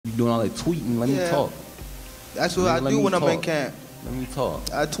doing all that tweeting. Let me talk. That's what I do when I'm in camp. Let me talk.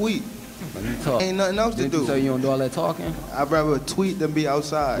 I tweet. Let me talk. Ain't nothing else to do. Didn't you say you don't do all that talking? I'd rather tweet than be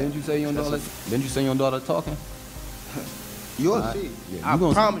outside. Didn't you say you don't do all that? Didn't you say you don't do all that talking? You'll see. Yeah, I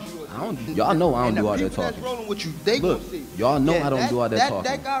promise you. Y'all know I don't do all that talking. talking. Rolling with you, they gonna see. Y'all know I don't do all that talking.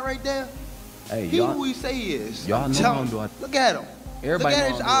 That guy right there. Hey, he who he say he is. Y'all know I don't do all that. Look at him. Everybody look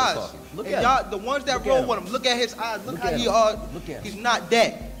at his eyes. Look and at y'all, the ones that roll with him. Look at his eyes. Look how he are. He's not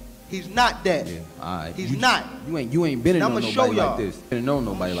that. He's not that. Yeah, all right. He's not. You ain't been in on nobody like this. Been on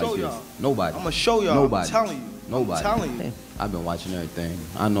nobody like this. Nobody. I'm gonna show y'all. Nobody. I'm telling you. Nobody. I'm telling you. I've been watching everything.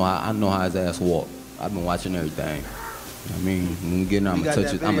 I know how his ass walk. I've been watching everything. I mean, when we get in, I'm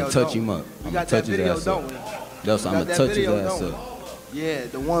gonna touch him up. I'm gonna touch his ass up. That's I'm gonna touch his ass up. Yeah,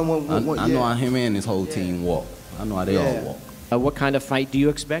 the one. I know how him and his whole team walk. I know how they all walk. What kind of fight do you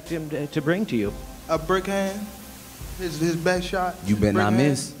expect him to bring to you? A brick hand. His best shot. You better not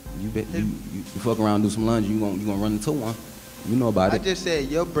miss. You fuck around and do some lunge, you gonna run into one. You know about it. I just said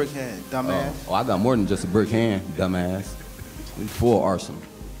your brick hand, dumbass. Oh, I got more than just a brick hand, dumbass. Full arsenal.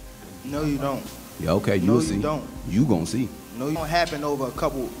 No, you don't. Yeah, okay, you'll see. No, you gonna see. No, it don't happen over a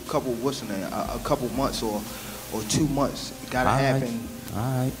couple what's the name? A couple months or 2 months. It gotta happen. All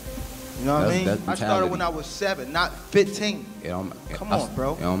right. You know what I mean? I started when I was 7, not 15. Come on,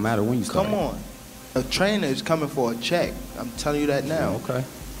 bro. It don't matter when you start. Come on. A trainer is coming for a check. I'm telling you that now. Yeah, okay.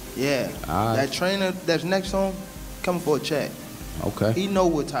 Yeah. Right. That trainer that's next to him, coming for a check. Okay. He know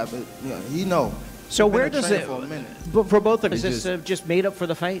what type of, he know. So where does it, for both of us, is this just made up for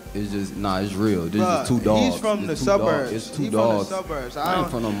the fight? It's just, it's real. This is 2 dogs. He's from the suburbs. It's 2 dogs. From the suburbs. I ain't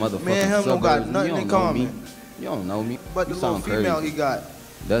from no motherfucking suburbs. Me and him don't got nothing in common. You don't know me. But the little female he got.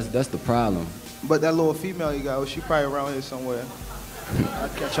 That's the problem. But that little female he got, she probably around here somewhere. I'll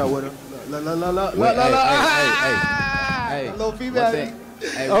catch up with her. Hey, little female.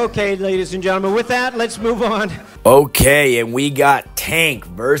 Okay, ladies and gentlemen, with that, let's move on. Okay, and we got Tank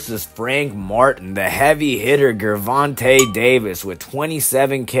versus Frank Martin, the heavy hitter Gervonta Davis with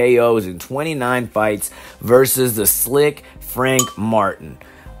 27 KOs in 29 fights versus the slick Frank Martin.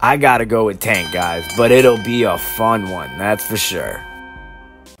 I gotta go with Tank, guys, but it'll be a fun one, that's for sure.